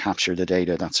that? You capture the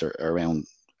data that's around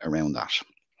that.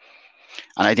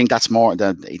 And I think that's more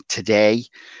that today,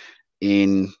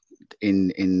 in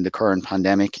the current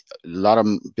pandemic, a lot of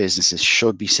businesses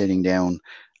should be sitting down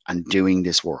and doing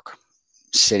this work,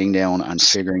 sitting down and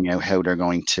figuring out how they're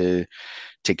going to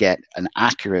get an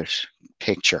accurate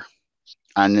picture.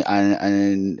 And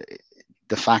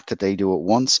the fact that they do it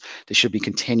once, they should be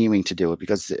continuing to do it,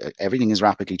 because everything is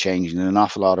rapidly changing and an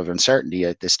awful lot of uncertainty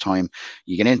at this time.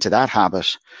 You get into that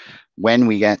habit. When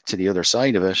we get to the other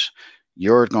side of it,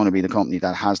 you're going to be the company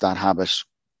that has that habit.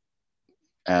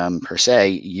 Per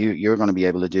se, you're going to be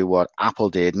able to do what Apple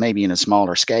did, maybe in a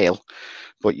smaller scale,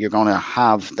 but you're going to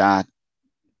have that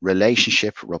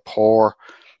relationship, rapport,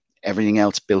 everything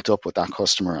else built up with that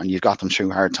customer, and you've got them through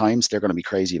hard times. They're going to be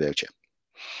crazy about you.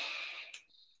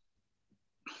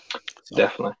 So.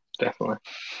 Definitely.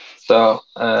 So,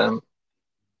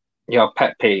 your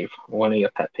pet peeve, one of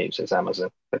your pet peeves is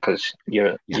Amazon, because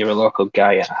you're a local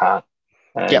guy at heart.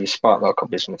 You support local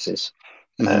businesses,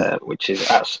 which is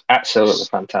absolutely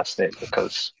fantastic,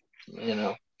 because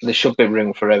there should be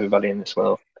room for everybody in this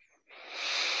world.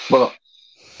 But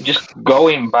just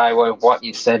going by what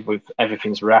you said, with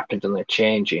everything's rapidly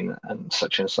changing and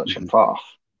such and forth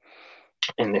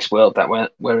in this world that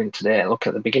we're in today. Look,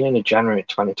 at the beginning of January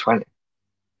 2020,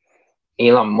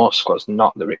 Elon Musk was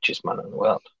not the richest man in the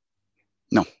world.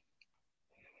 No.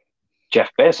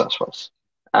 Jeff Bezos was.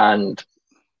 And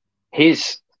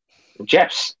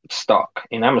Jeff's stock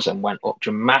in Amazon went up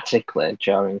dramatically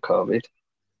during COVID.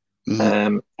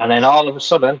 And then all of a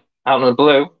sudden, out of the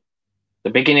blue, the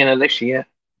beginning of this year,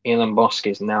 Elon Musk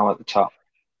is now at the top.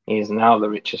 He is now the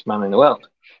richest man in the world.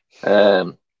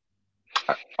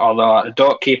 Although I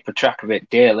don't keep a track of it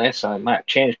daily, so it might have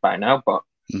changed by now, but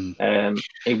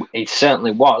it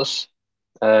certainly was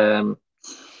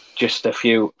just a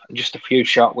few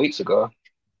short weeks ago.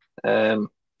 The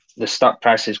stock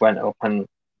prices went up and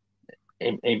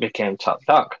it became top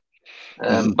dog.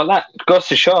 But that goes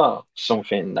to show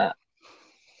something, that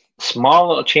small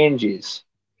little changes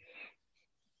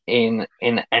in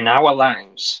our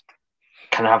lives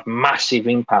can have massive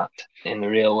impact in the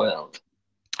real world.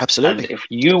 Absolutely. And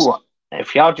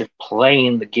if you're just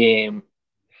playing the game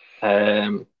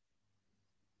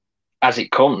as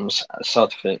it comes,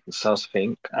 sort of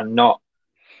thing, and not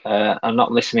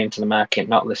listening to the market,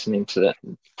 not listening to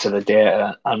the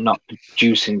data, and not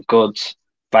producing goods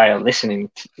via listening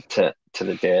to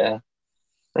the data,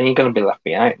 then you're going to be left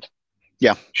behind,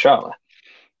 Yeah. surely.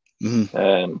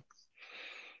 Mm-hmm.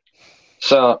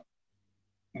 So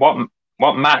what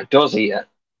Matt does here,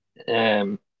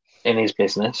 in his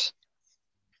business,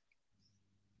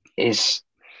 is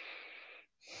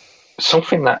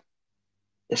something that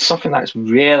is something that's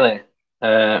really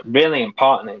really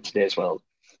important in today's world.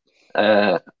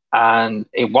 Uh, and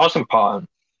it was important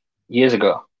years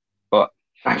ago, but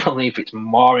I believe it's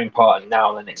more important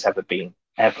now than it's ever been,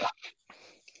 ever.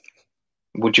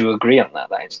 Would you agree on that?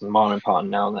 That it's more important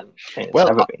now than it's Well,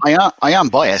 ever been? I am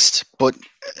biased, but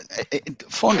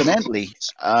fundamentally,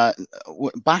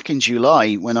 back in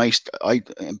July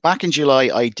back in July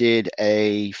I did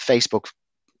a Facebook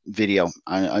video.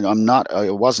 I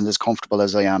wasn't as comfortable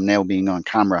as I am now being on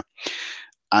camera,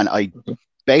 and I Mhm.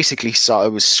 basically saw it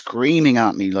was screaming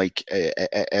at me like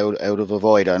out of a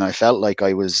void, and I felt like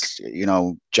I was,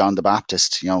 John the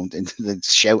Baptist,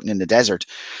 shouting in the desert,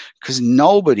 because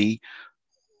nobody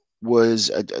was.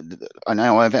 I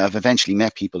know I've eventually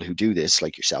met people who do this,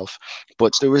 like yourself,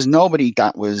 but there was nobody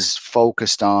that was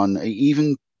focused on,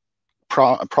 even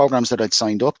programs that I'd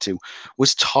signed up to,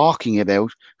 was talking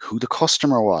about who the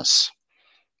customer was.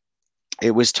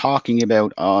 It was talking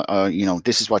about,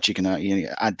 this is what you can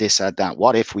add this, add that.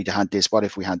 What if we had this? What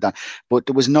if we had that? But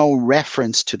there was no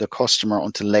reference to the customer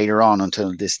until later on,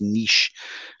 until this niche,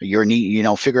 your niche,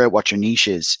 figure out what your niche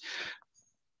is.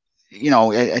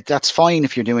 That's fine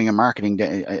if you're doing a marketing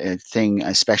thing,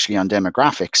 especially on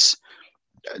demographics.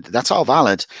 That's all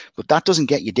valid, but that doesn't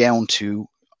get you down to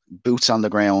boots on the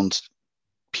ground,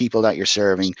 people that you're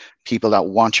serving, people that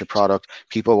want your product,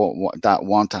 people that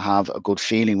want to have a good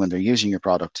feeling when they're using your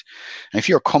product. And if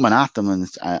you're coming at them and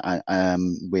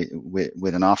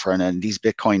with an offer, and then these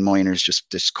Bitcoin miners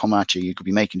just come at you, you could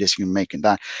be making this, you're making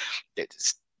that,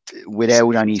 it's,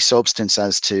 without any substance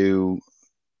as to,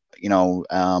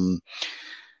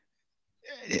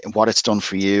 what it's done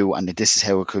for you, and that this is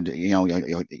how it could, I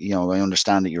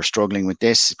understand that you're struggling with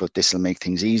this, but this will make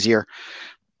things easier.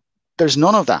 There's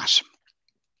none of that.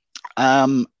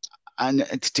 And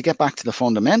to get back to the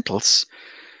fundamentals,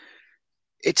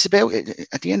 it's about,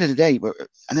 at the end of the day,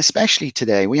 and especially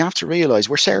today, we have to realize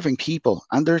we're serving people,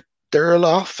 and there are an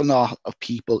awful lot of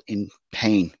people in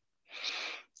pain.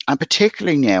 And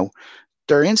particularly now,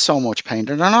 they're in so much pain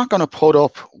that they're not going to put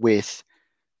up with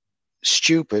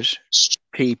stupid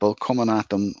people coming at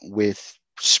them with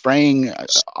spraying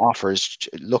offers.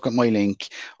 Look at my link,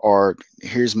 or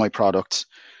here's my product.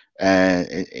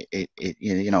 It's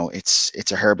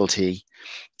a herbal tea.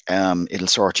 It'll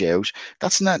sort you out.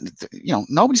 That's not,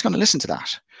 nobody's going to listen to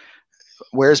that.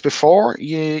 Whereas before,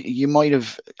 you might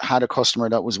have had a customer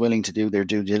that was willing to do their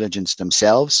due diligence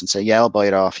themselves and say, yeah, I'll buy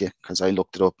it off you because I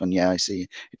looked it up and yeah, I see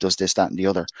it does this, that, and the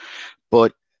other.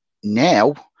 But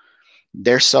now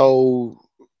they're so,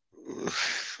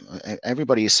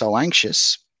 everybody is so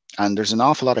anxious, and there's an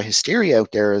awful lot of hysteria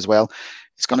out there as well.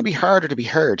 It's going to be harder to be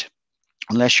heard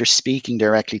unless you're speaking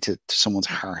directly to someone's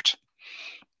heart,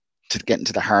 to get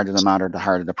into the heart of the matter, the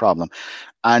heart of the problem.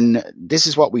 And this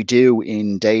is what we do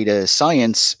in data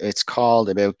science. It's called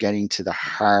about getting to the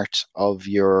heart of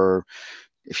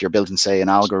if you're building, say, an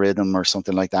algorithm or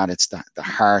something like that, it's the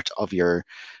heart of your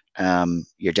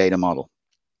data model.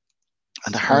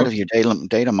 And the heart of your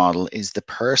data model is the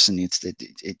person.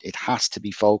 It has to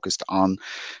be focused on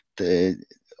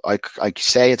I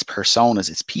say it's personas,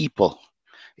 it's people.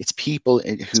 It's people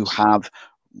who have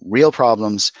real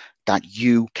problems that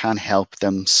you can help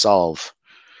them solve.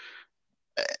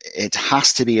 It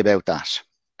has to be about that.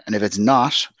 And if it's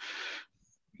not,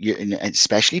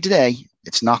 especially today,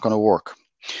 it's not going to work.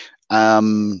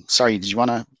 Sorry, did you want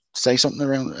to say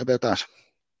something about that?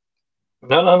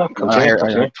 No. Continue.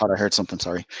 I thought I heard something.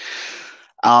 Sorry.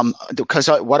 Because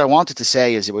what I wanted to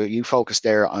say is, you focused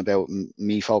there about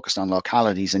me focused on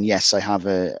localities, and yes, I have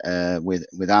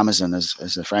with Amazon,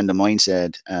 as a friend of mine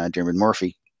said, Dermot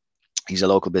Murphy. He's a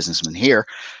local businessman here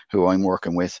who I'm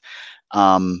working with.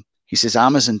 He says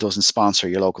Amazon doesn't sponsor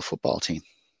your local football team,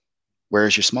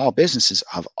 whereas your small businesses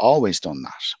have always done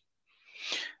that.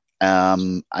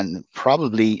 And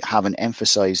probably haven't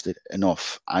emphasized it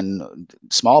enough. And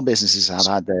small businesses have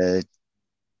had the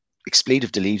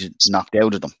expletive deleted, knocked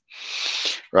out of them,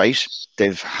 right?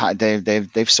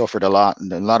 They've suffered a lot,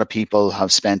 and a lot of people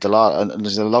have spent a lot.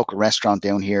 There's a local restaurant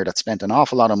down here that spent an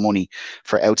awful lot of money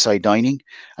for outside dining,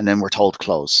 and then we're told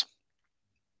close.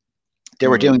 they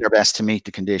were doing their best to meet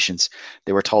the conditions.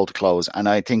 They were told to close. And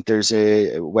I think there's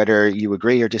whether you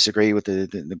agree or disagree with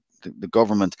the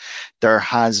government, there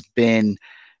has been,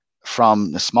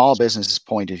 from the small business's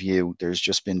point of view, there's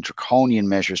just been draconian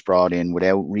measures brought in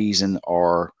without reason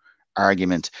or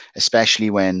argument, especially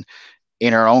when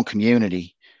in our own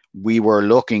community, we were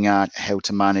looking at how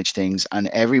to manage things, and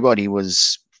everybody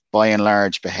was by and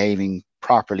large behaving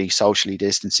properly, socially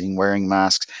distancing, wearing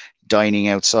masks, dining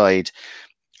outside,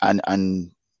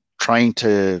 and trying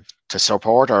to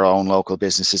support our own local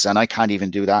businesses. And I can't even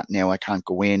do that now. I can't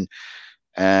go in.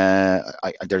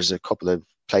 There's a couple of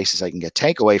places I can get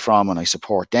takeaway from, and I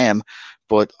support them.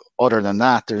 But other than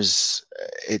that,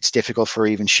 it's difficult for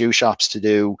even shoe shops to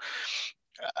do,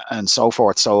 and so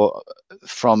forth. So,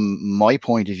 from my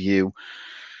point of view,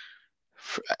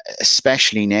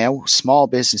 especially now, small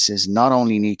businesses not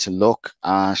only need to look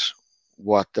at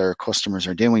what their customers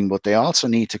are doing, but they also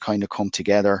need to kind of come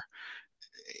together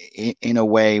in a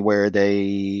way where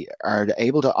they are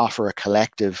able to offer a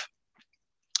collective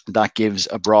that gives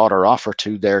a broader offer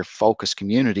to their focus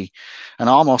community, and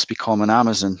almost become an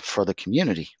Amazon for the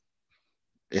community,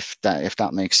 if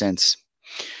that makes sense.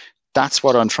 That's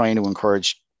what I'm trying to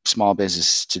encourage small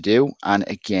business to do. And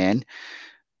again,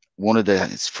 one of the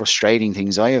frustrating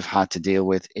things I have had to deal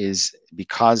with is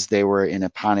because they were in a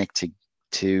panic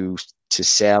to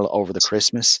sell over the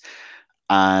Christmas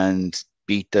and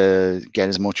get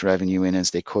as much revenue in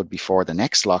as they could before the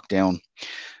next lockdown,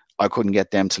 I couldn't get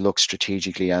them to look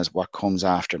strategically as what comes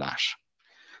after that.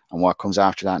 And what comes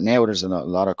after that now, there's a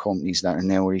lot of companies that are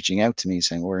now reaching out to me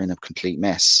saying we're in a complete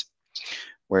mess.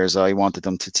 Whereas I wanted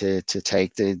them to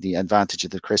take the advantage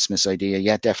of the Christmas idea.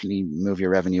 Yeah, definitely move your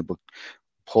revenue, but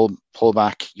pull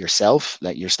back yourself,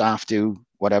 let your staff do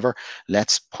whatever.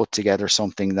 Let's put together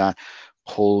something that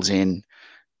pulls in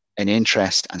an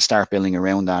interest and start building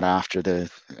around that after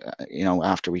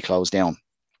we close down.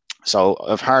 So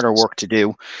I've harder work to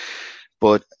do,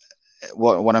 but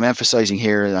what I'm emphasizing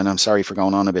here, and I'm sorry for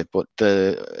going on a bit, but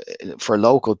for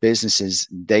local businesses,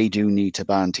 they do need to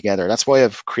band together. That's why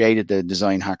I've created the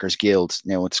Design Hackers Guild.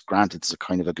 Now, it's granted it's a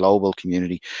kind of a global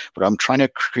community, but I'm trying to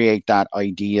create that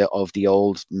idea of the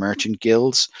old merchant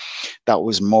guilds that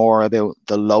was more about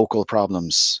the local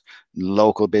problems,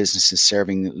 local businesses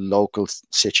serving local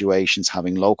situations,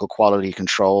 having local quality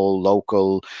control,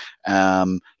 local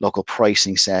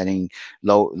pricing setting,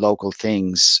 local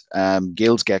things.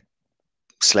 Guilds get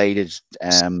slated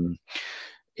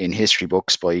in history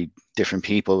books by different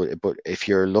people, but if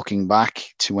you're looking back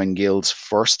to when guilds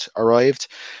first arrived,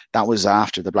 that was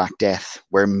after the Black Death,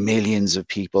 where millions of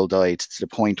people died, to the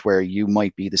point where you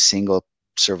might be the single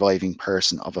surviving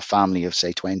person of a family of,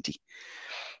 say, 20.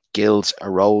 Guilds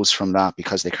arose from that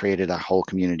because they created a whole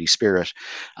community spirit.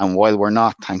 And while we're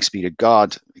not, thanks be to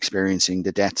God, experiencing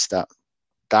the deaths that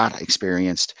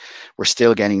experienced, we're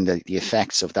still getting the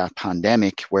effects of that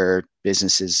pandemic, where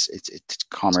businesses,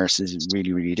 commerce is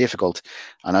really, really difficult.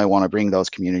 And I want to bring those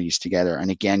communities together and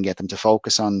again get them to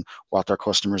focus on what their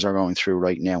customers are going through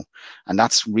right now. And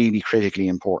that's really critically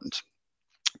important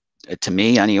to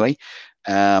me anyway.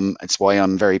 It's why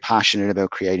I'm very passionate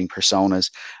about creating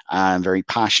personas, and very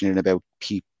passionate about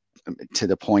people, to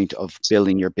the point of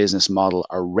building your business model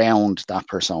around that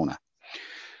persona,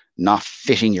 not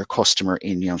fitting your customer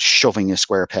in, shoving a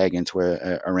square peg into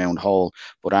a round hole,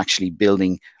 but actually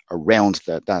building around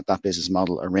that business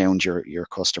model around your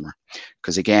customer.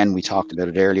 Because again, we talked about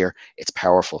it earlier, it's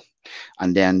powerful.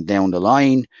 And then down the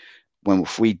line,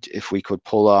 if we could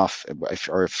pull off,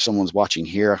 if someone's watching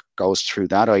here goes through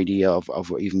that idea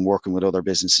of even working with other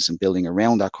businesses and building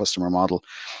around that customer model,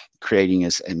 creating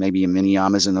maybe a mini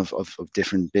Amazon of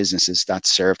different businesses that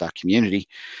serve that community,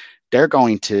 they're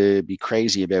going to be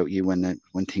crazy about you when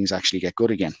things actually get good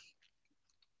again.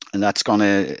 And that's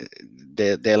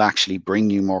they'll actually bring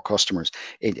you more customers.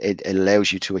 It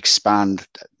allows you to expand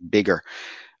bigger.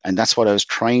 And that's what I was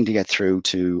trying to get through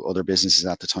to other businesses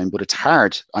at the time. But it's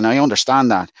hard. And I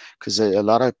understand that, because a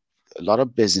lot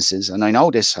of businesses, and I know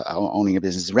this, owning a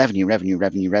business, revenue.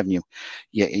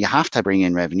 You have to bring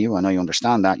in revenue. And I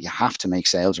understand that. You have to make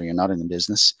sales or you're not in a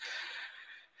business.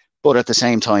 But at the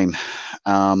same time,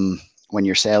 when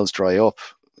your sales dry up,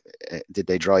 did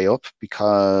they dry up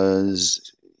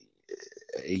because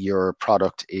your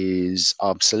product is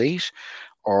obsolete,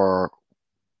 or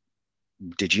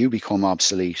did you become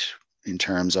obsolete in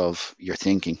terms of your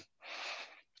thinking?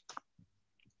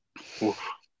 Oof,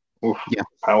 oof. Yeah.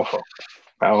 Powerful.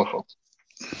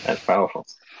 That's powerful.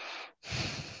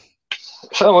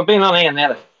 So we've been on here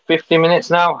nearly 50 minutes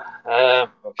now. We're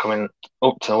coming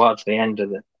up towards the end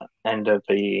of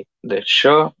the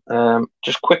show.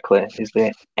 Just quickly, is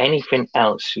there anything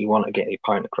else you want to get your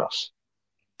point across?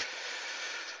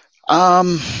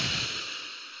 Um,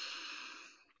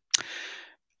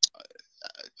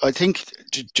 I think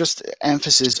just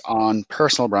emphasis on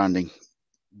personal branding.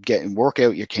 Work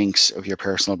out your kinks of your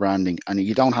personal branding, and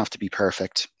you don't have to be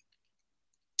perfect.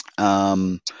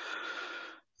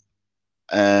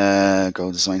 Go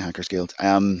Design Hackers Guild.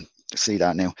 See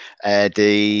that now.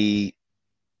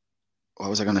 What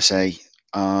was I going to say?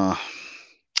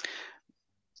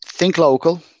 Think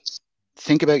local.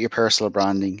 Think about your personal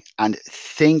branding and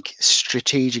think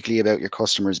strategically about your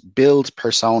customers. Build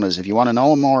personas. If you want to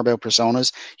know more about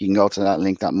personas, you can go to that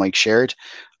link that Mike shared,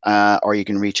 or you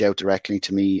can reach out directly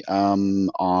to me I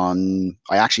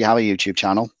actually have a YouTube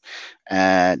channel,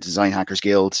 Design Hackers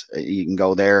Guild. You can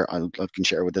go there. I can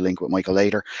share with the link with Michael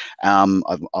later.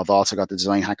 I've also got the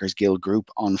Design Hackers Guild group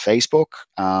on Facebook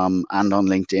and on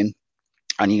LinkedIn.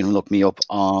 And you can look me up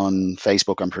on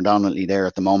Facebook. I'm predominantly there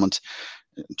at the moment.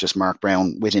 Just Mark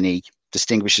Browne with an E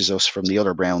distinguishes us from the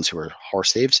other Browns who are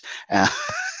horse thieves.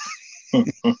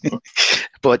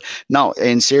 But no,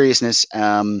 in seriousness,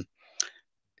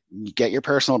 get your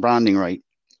personal branding right.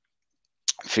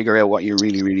 Figure out what you're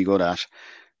really, really good at.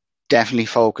 Definitely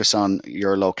focus on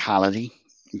your locality,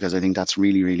 because I think that's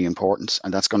really, really important,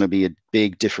 and that's going to be a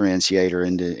big differentiator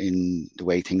in the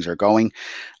way things are going.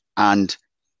 And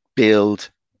build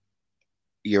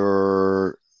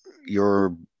your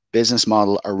business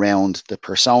model around the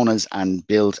personas, and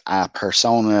build a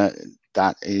persona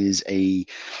that is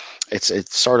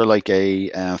it's sort of like a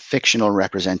fictional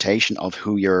representation of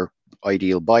who your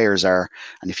ideal buyers are.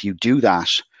 And if you do that,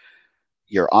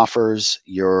 your offers,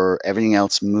 your everything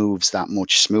else moves that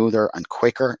much smoother and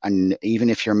quicker. And even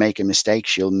if you're making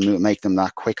mistakes, you'll make them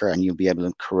that quicker, and you'll be able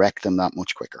to correct them that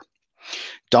much quicker.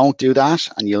 Don't do that,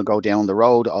 and you'll go down the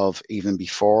road of, even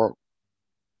before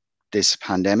this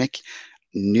pandemic,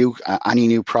 any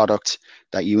new product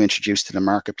that you introduce to the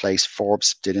marketplace.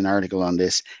 Forbes did an article on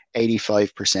this.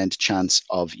 85% chance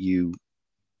of you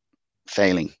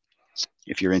failing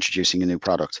if you're introducing a new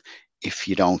product, if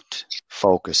you don't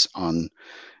focus on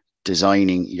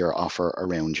designing your offer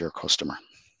around your customer.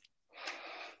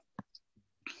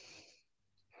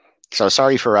 So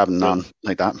sorry for having on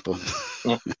like that, but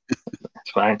yeah,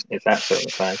 it's fine. It's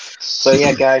absolutely fine. So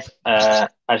yeah, guys,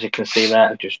 as you can see there,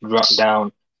 I've just dropped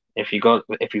down. If you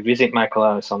visit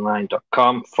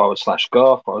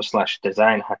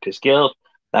michaelerlisonline.com/go/design hackers guild,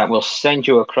 that will send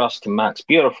you across to Mark's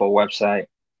beautiful website,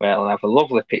 where it'll have a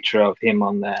lovely picture of him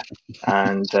on there,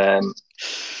 and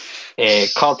a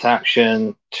call to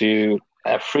action to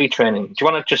free training. Do you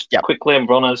want to just quickly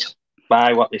run us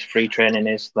by what this free training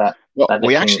is that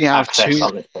we can actually have access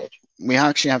on this page? We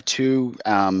actually have two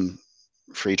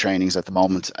free trainings at the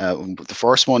moment. The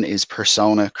first one is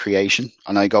persona creation,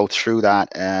 and I go through that.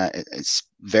 It's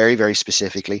very, very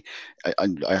specifically.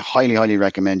 I highly, highly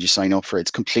recommend you sign up for it.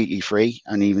 It's completely free,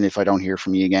 and even if I don't hear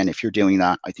from you again, if you're doing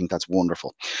that, I think that's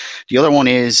wonderful. The other one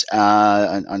is,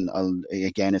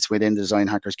 again, it's within the Design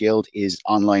Hackers Guild, is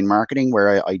online marketing,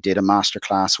 where I did a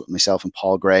masterclass with myself and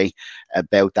Paul Gray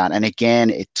about that. And again,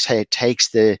 it takes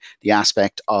the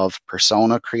aspect of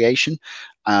persona creation,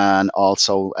 and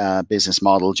also business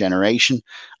model generation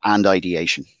and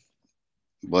ideation.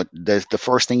 But the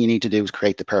first thing you need to do is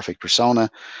create the perfect persona,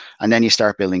 and then you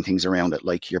start building things around it,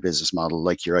 like your business model,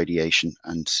 like your ideation,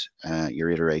 and your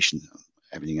iteration,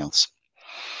 everything else.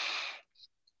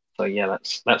 So yeah,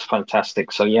 that's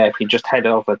fantastic. So yeah, if you just head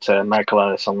over to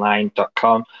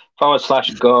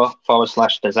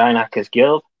michaelerlisonline.com/go/design hackers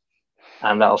guild,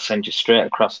 and that'll send you straight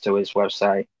across to his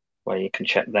website, where you can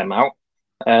check them out.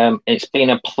 It's been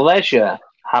a pleasure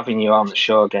having you on the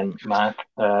show again, Mark.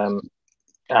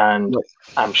 And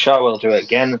I'm sure we'll do it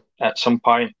again at some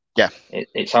point. Yeah.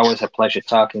 It's always a pleasure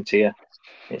talking to you.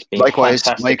 It's been likewise,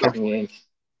 fantastic Michael.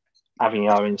 having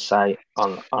your insight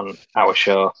on our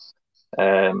show.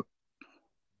 And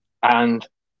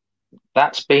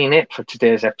that's been it for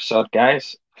today's episode,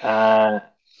 guys. So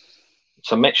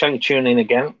make sure you tune in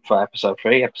again for episode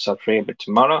 3. Episode 3 will be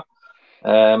tomorrow.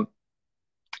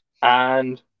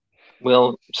 And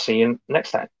we'll see you next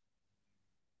time.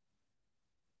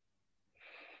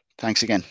 Thanks again.